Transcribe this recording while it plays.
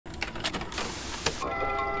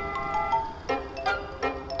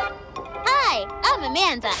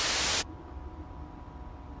Amanda.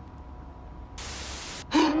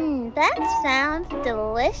 That sounds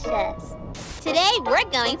delicious. Today we're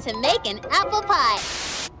going to make an apple pie.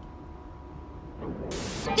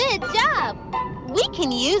 Good job! We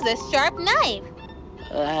can use a sharp knife.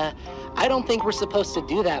 I don't think we're supposed to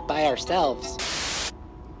do that by ourselves.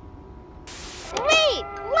 Great!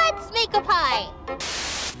 Let's make a pie.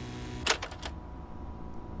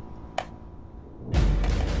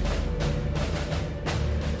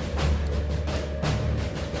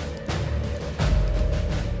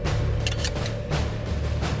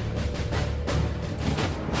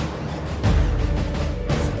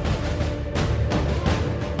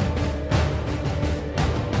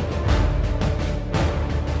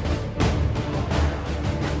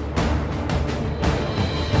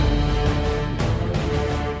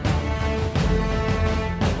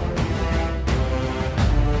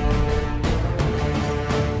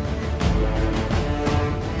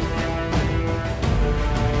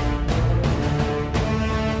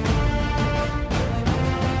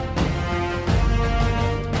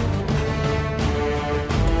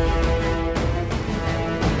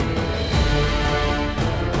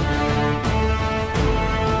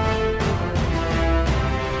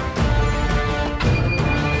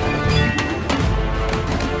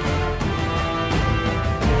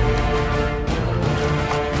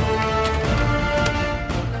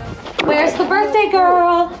 Where's the birthday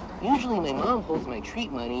girl? Usually my mom holds my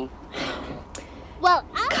treat money. Well,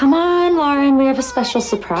 Come on, Lauren, we have a special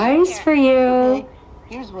surprise for you. Okay,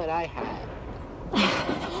 here's what I had.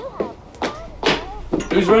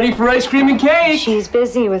 Who's ready for ice cream and cake? She's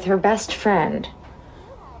busy with her best friend.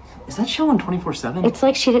 Is that show on 24/7? It's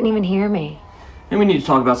like she didn't even hear me. And we need to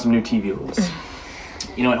talk about some new TV rules.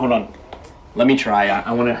 You know what? Hold on. Let me try.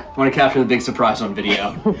 I want to capture the big surprise on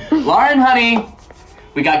video. Lauren, honey,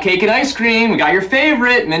 we got cake and ice cream. We got your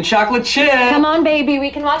favorite, mint chocolate chip. Come on, baby,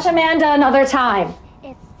 we can watch Amanda another time.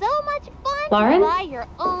 it's so much fun Lauren? to buy your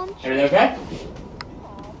own treat. Everything okay?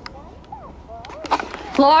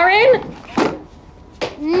 Lauren?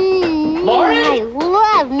 Lauren? I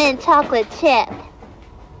love mint chocolate chip.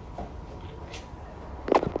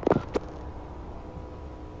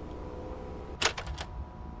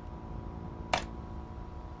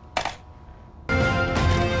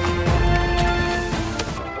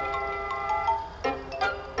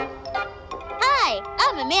 Hi,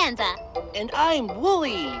 I'm Amanda. And I'm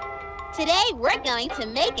Wooly. Today we're going to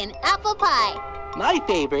make an apple pie. My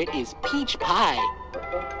favorite is peach pie.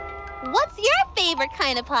 What's your favorite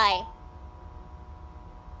kind of pie?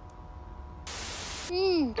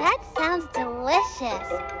 That sounds delicious.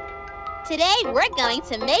 Today we're going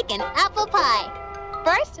to make an apple pie.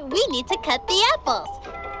 First, we need to cut the apples.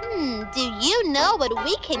 Do you know what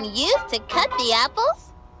we can use to cut the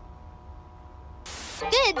apples?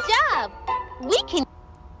 Good job! We can...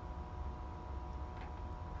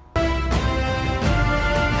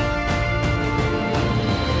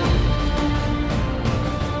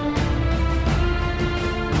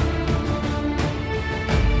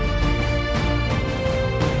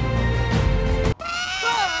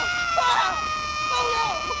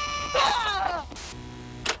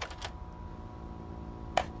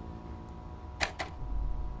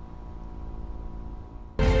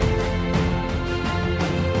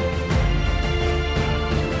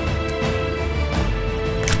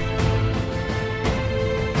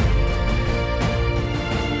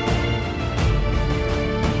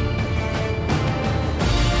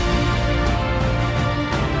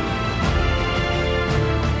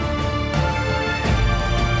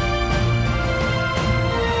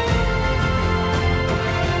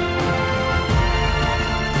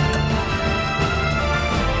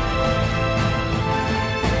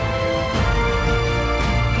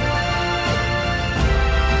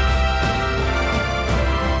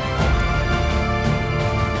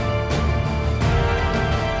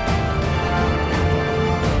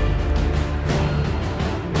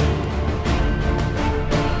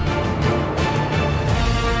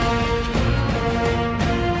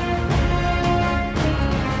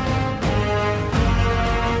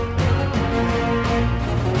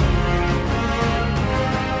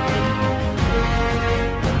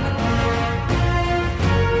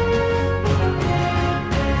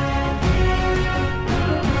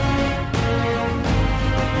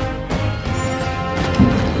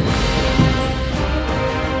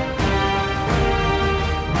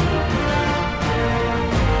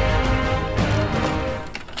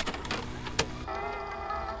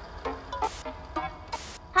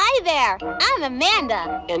 Hi there, I'm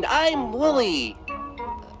Amanda. And I'm Wooly.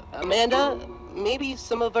 Amanda, maybe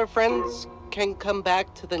some of our friends can come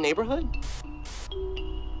back to the neighborhood?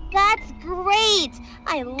 That's great!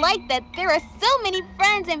 I like that there are so many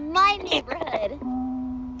friends in my neighborhood.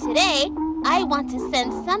 Today, I want to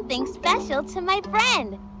send something special to my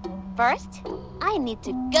friend. First, I need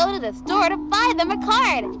to go to the store to buy them a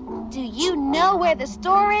card. Do you know where the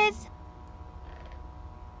store is?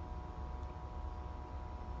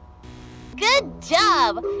 Good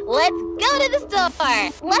job! Let's go to the store!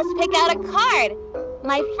 Let's pick out a card.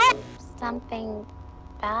 My friend... Something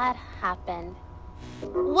bad happened.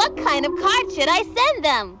 What kind of card should I send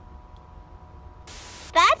them?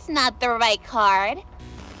 That's not the right card.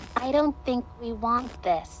 I don't think we want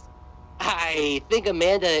this. I think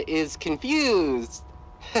Amanda is confused.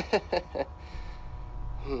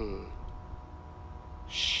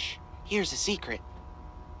 Shh, here's a secret.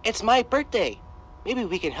 It's my birthday. Maybe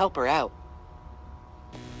we can help her out.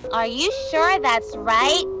 Are you sure that's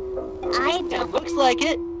right? It looks like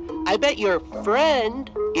it. I bet your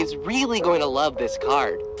friend is really going to love this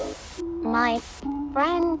card. My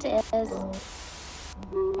friend is...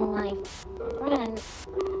 My friend...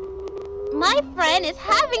 My friend is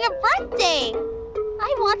having a birthday!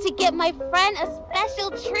 I want to get my friend a special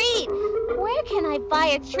treat. Where can I buy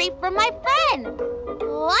a treat for my friend?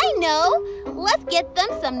 Oh, I know! Let's get them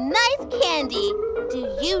some nice candy.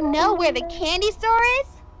 Do you know where the candy store is?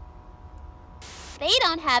 They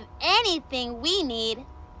don't have anything we need.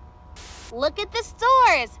 Look at the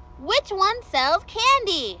stores. Which one sells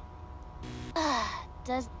candy?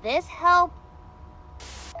 Does this help?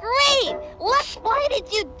 Great! Look, why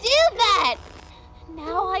did you do that?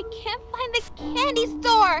 Now I can't find the candy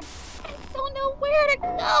store. I don't know where to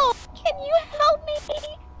go. Can you help me?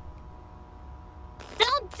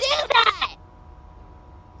 Don't do that!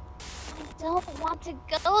 I don't want to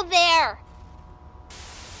go there.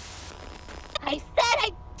 I said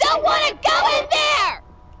I don't want to go in there!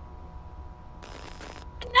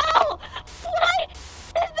 No! Why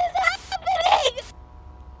is this happening?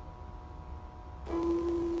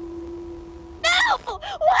 No!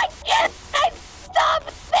 Why can't I stop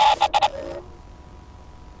it?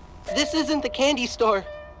 This isn't the candy store.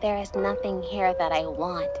 There is nothing here that I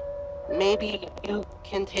want. Maybe you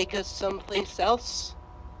can take us someplace else?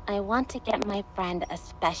 I want to get my friend a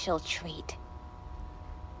special treat.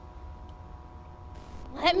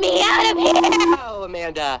 Let me out of here! Oh,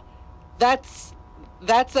 Amanda. That's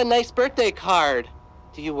a nice birthday card.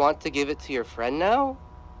 Do you want to give it to your friend now?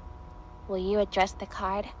 Will you address the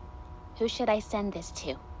card? Who should I send this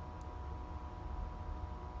to?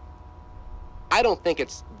 I don't think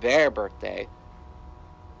it's their birthday.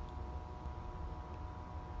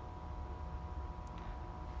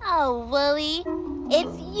 Oh, Wooly,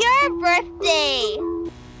 it's your birthday!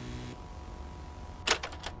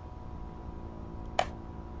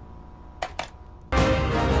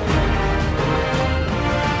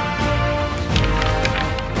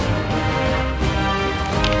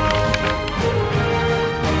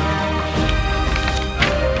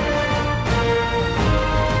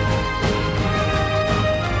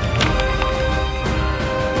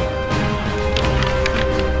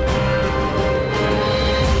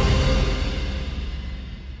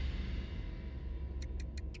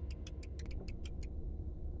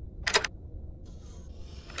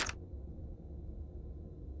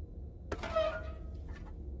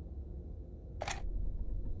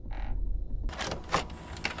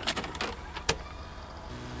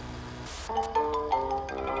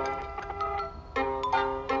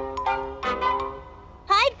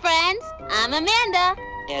 I'm Amanda.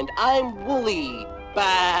 And I'm Wooly.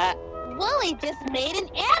 Bah. Wooly just made an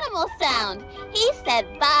animal sound. He said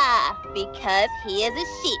bah because he is a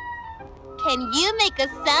sheep. Can you make a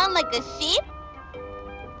sound like a sheep?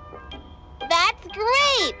 That's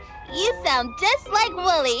great! You sound just like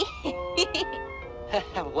Wooly.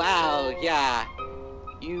 Wow, yeah.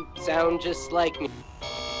 You sound just like me.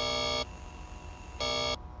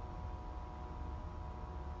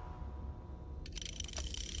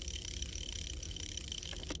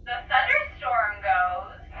 The thunderstorm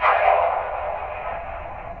goes.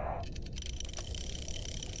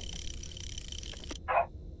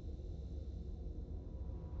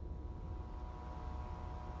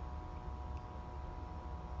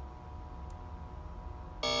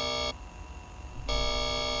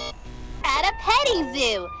 At a petting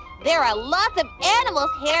zoo. There are lots of animals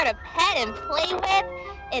here to pet and play with.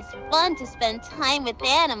 It's fun to spend time with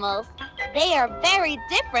animals. They are very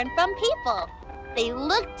different from people. They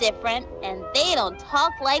look different and they don't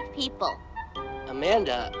talk like people.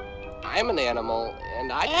 Amanda, I'm an animal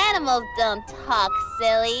and Animals don't talk,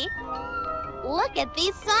 silly. Look at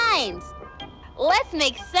these signs. Let's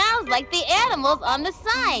make sounds like the animals on the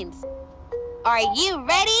signs. Are you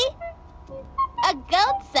ready? A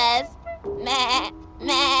goat says, meh,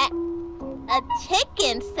 meh. A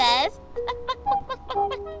chicken says,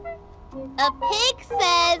 a pig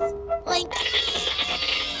says, like,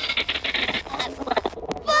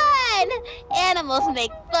 fun! Animals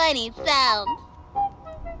make funny sounds.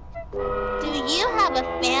 Do you have a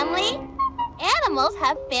family? Animals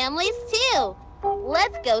have families too.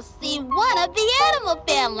 Let's go see one of the animal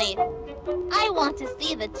families. I want to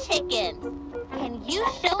see the chickens. Can you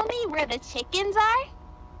show me where the chickens are?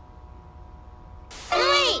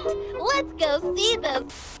 Great! Let's go see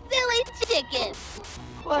those silly chickens.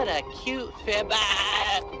 What a cute family.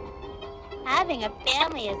 Having a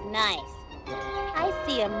family is nice. I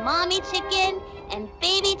see a mommy chicken and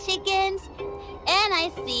baby chickens, and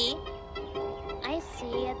I see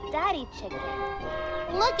a daddy chicken.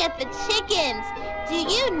 Look at the chickens. Do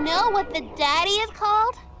you know what the daddy is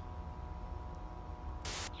called?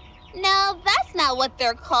 No, that's not what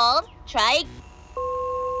they're called. Try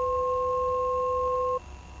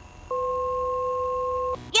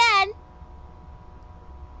again.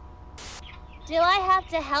 Do I have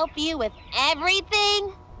to help you with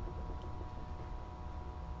everything?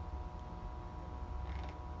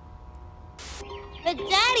 The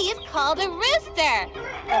daddy is called a rooster.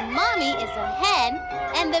 The mommy is a hen,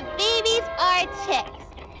 and the babies are chicks.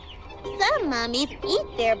 Some mommies eat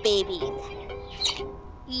their babies.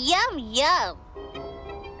 Yum, yum.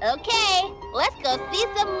 Okay, let's go see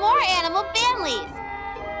some more animal families.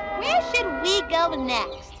 Where should we go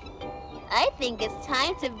next? I think it's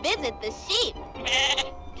time to visit the sheep.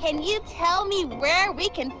 Can you tell me where we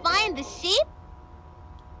can find the sheep?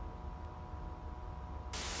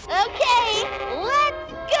 Okay,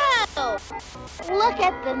 let's go! Look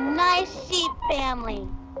at the nice sheep family.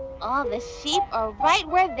 All the sheep are right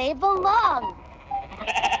where they belong.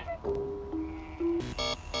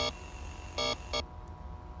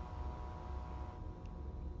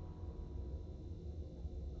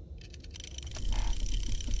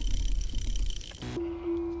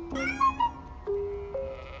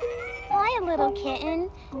 Hi, little kitten.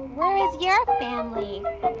 Where is your family?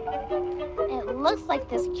 It looks like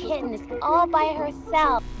this kitten is all by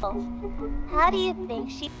herself. How do you think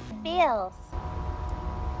she feels?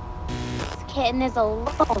 This kitten is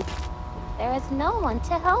alone. There is no one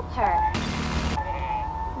to help her.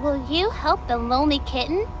 Will you help the lonely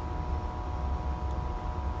kitten?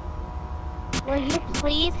 Will you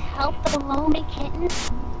please help the lonely kitten?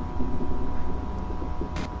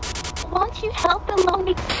 Won't you help the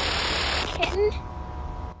lonely kitten?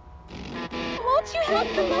 Won't you help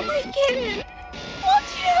the lonely kitten? Won't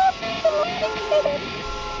you help the lonely kitten?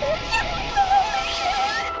 Won't you help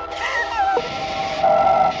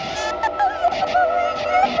the lonely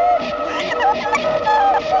kitten? Won't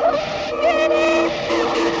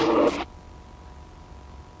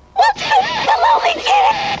you help the lonely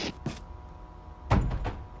kitten?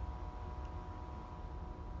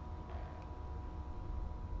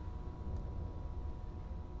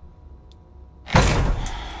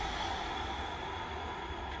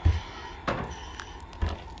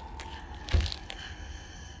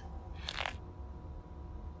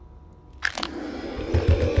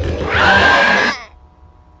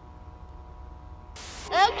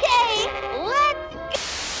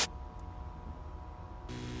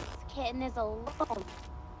 Is alone.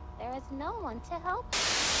 There is no one to help.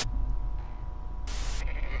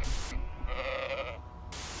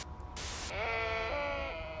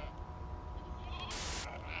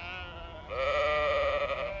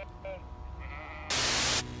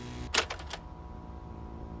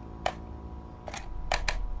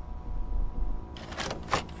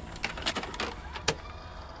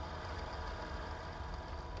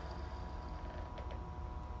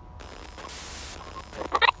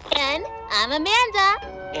 I'm Amanda.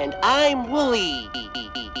 And I'm Wooly.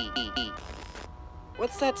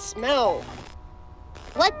 What's that smell?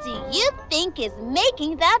 What do you think is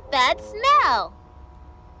making that bad smell?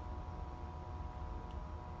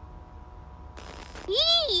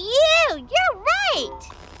 You're right.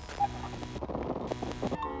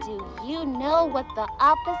 Do you know what the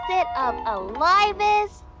opposite of alive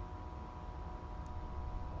is?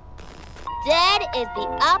 Dead is the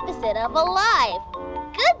opposite of alive.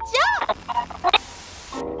 Good job!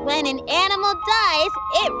 When an animal dies,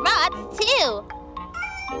 it rots too.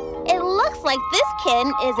 It looks like this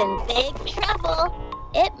kitten is in big trouble.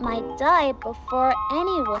 It might die before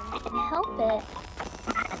anyone can help it.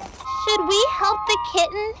 Should we help the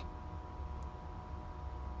kitten?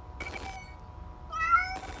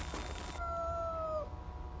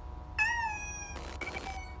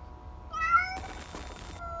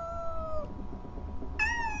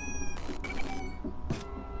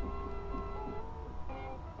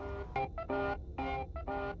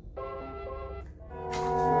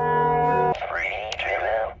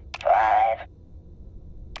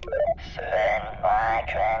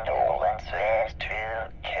 my condolences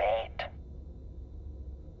to Kate.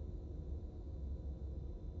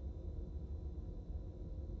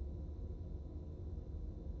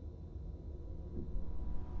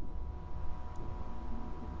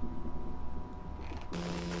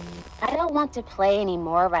 I don't want to play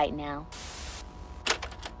anymore right now.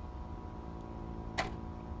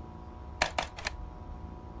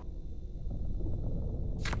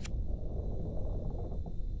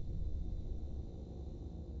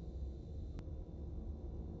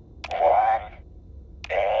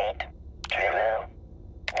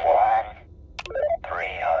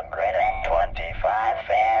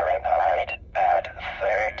 Fahrenheit at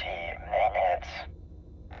 30 minutes.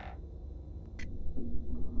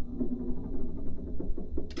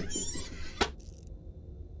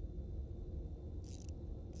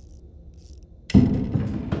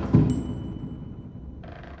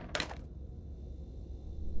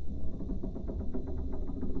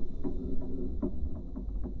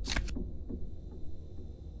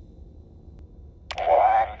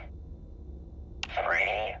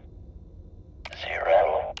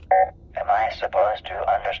 Supposed to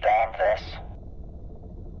understand this.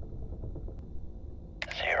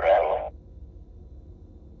 0,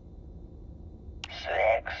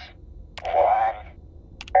 6, 1.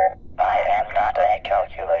 I am not a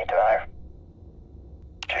calculator.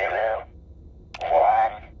 2,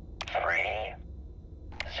 1, 3,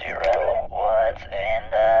 0. What's in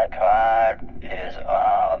the card is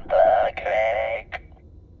on the cake.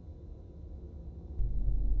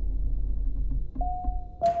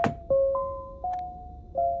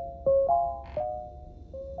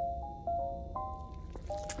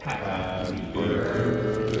 Happy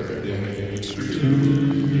birthday to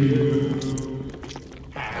you.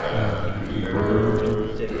 Happy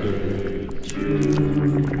birthday to you.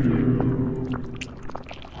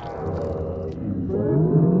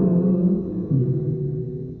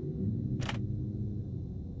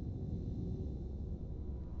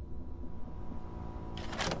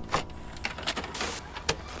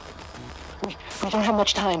 We don't have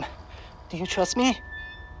much time. Do you trust me?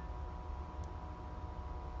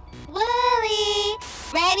 Wooly!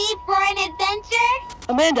 Ready for an adventure?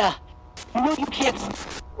 Amanda, you know you can't...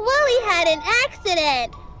 Wooly had an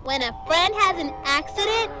accident. When a friend has an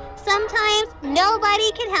accident, sometimes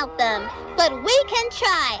nobody can help them. But we can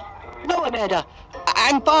try. No, Amanda.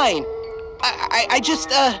 I'm fine. I just,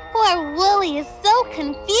 Poor Wooly is so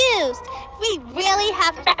confused. We really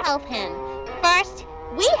have to help him. First,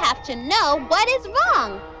 we have to know what is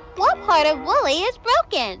wrong. What part of Wooly is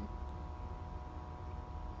broken?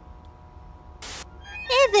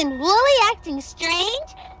 Isn't Wooly acting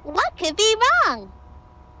strange? What could be wrong?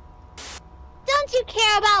 Don't you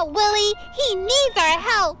care about Wooly? He needs our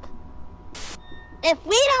help. If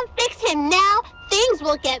we don't fix him now, things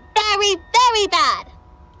will get very, very bad.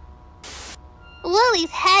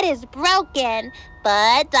 Wooly's head is broken,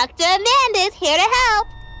 but Dr. Amanda is here to help.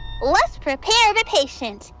 Let's prepare the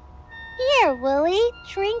patient. Here, Wooly,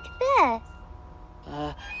 drink this.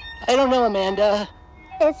 I don't know, Amanda.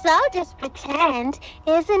 It's all just pretend,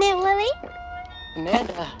 isn't it, Wooly?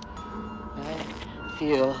 Amanda, I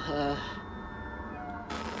feel,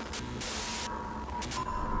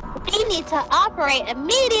 We need to operate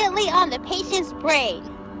immediately on the patient's brain.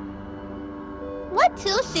 What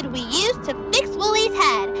tool should we use to fix Wooly's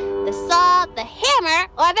head? The saw, the hammer,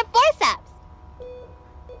 or the forceps?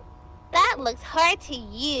 That looks hard to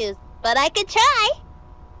use, but I could try.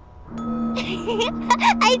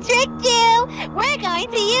 I tricked you! We're going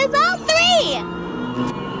to use all three!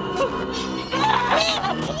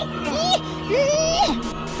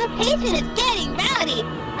 The patient is getting rowdy.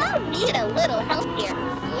 I'll need a little help here.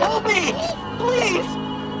 help me! Please!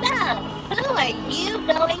 So, who are you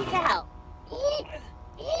going to help?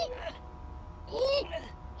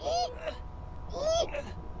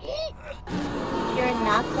 You're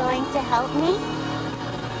not going to help me?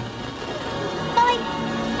 Fine,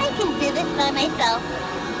 I can do this by myself.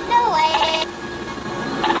 No way!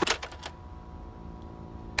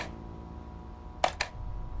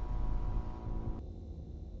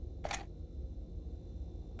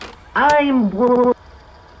 I'm Wooly.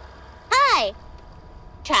 Hi!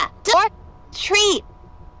 Trap door treat.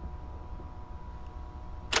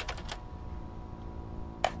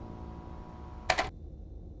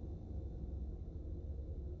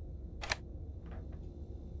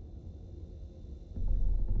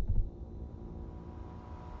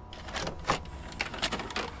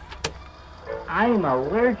 I'm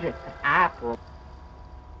allergic to apples.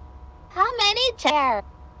 How many chairs?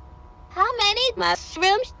 How many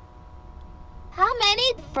mushrooms? How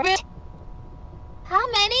many fruit? How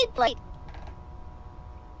many like?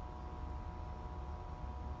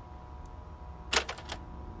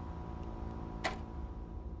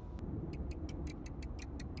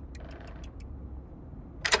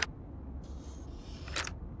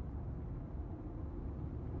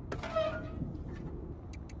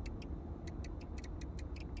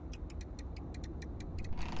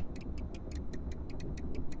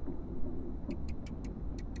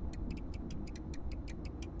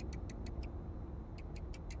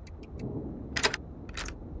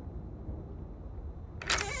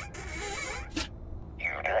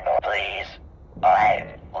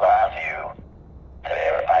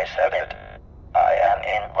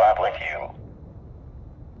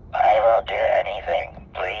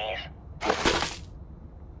 please.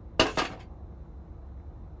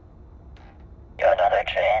 Another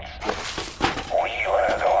chance. We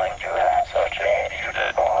were going to have such a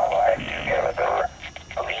beautiful life together.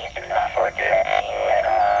 Please do not forget me when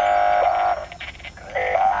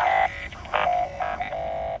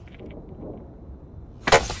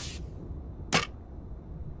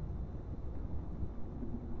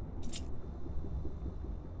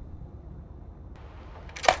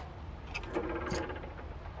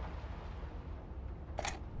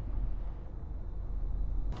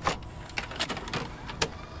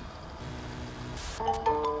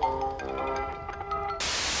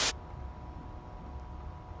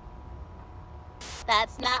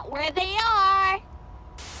That's not where they are.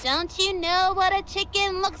 Don't you know what a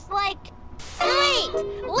chicken looks like? Great!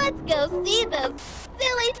 Let's go see those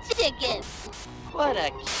silly chickens. What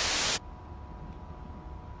a...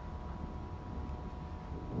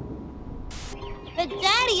 The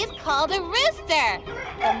daddy is called a rooster.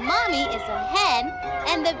 The mommy is a hen,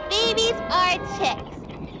 and the babies are chicks.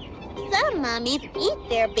 Some mommies eat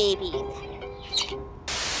their babies.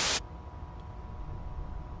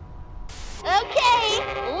 Okay,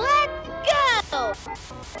 let's go!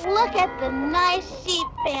 Look at the nice sheep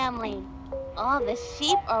family. All the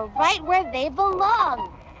sheep are right where they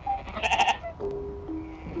belong.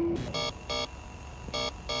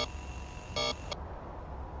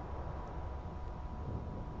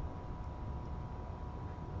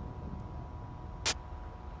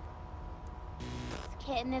 This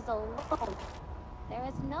kitten is alone. There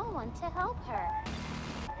is no one to help her.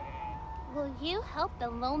 Will you help the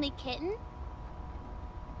lonely kitten?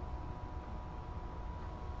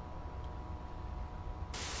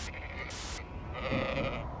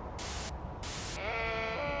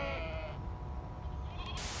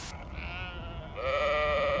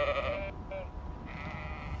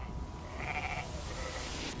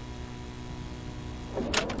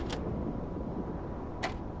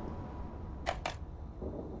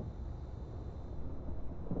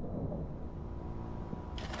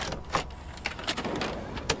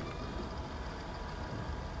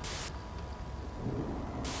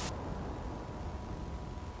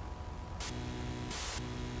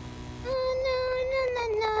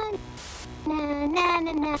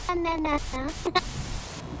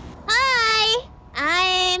 Hi,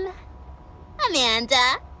 I'm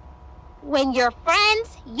Amanda. When you're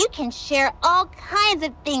friends, you can share all kinds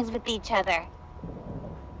of things with each other.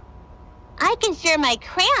 I can share my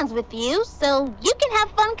crayons with you, so you can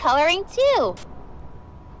have fun coloring too.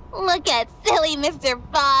 Look at silly Mr.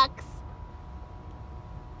 Fox.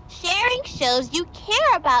 Sharing shows you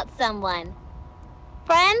care about someone.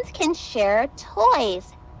 Friends can share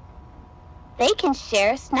toys. They can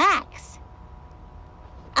share snacks.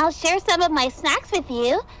 I'll share some of my snacks with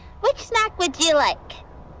you. Which snack would you like?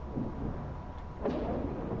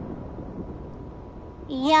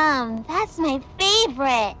 Yum, that's my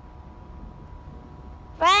favorite.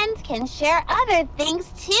 Friends can share other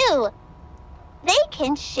things too. They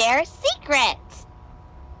can share secrets.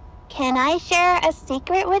 Can I share a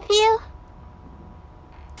secret with you?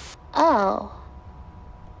 Oh.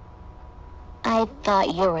 I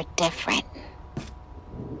thought you were different.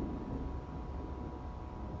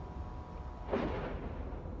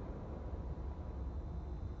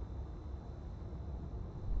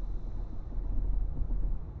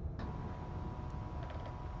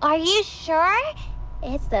 Are you sure?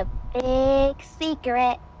 It's a big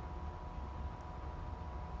secret.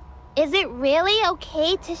 Is it really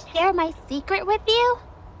okay to share my secret with you?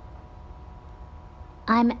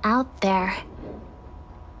 I'm out there.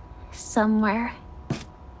 Somewhere.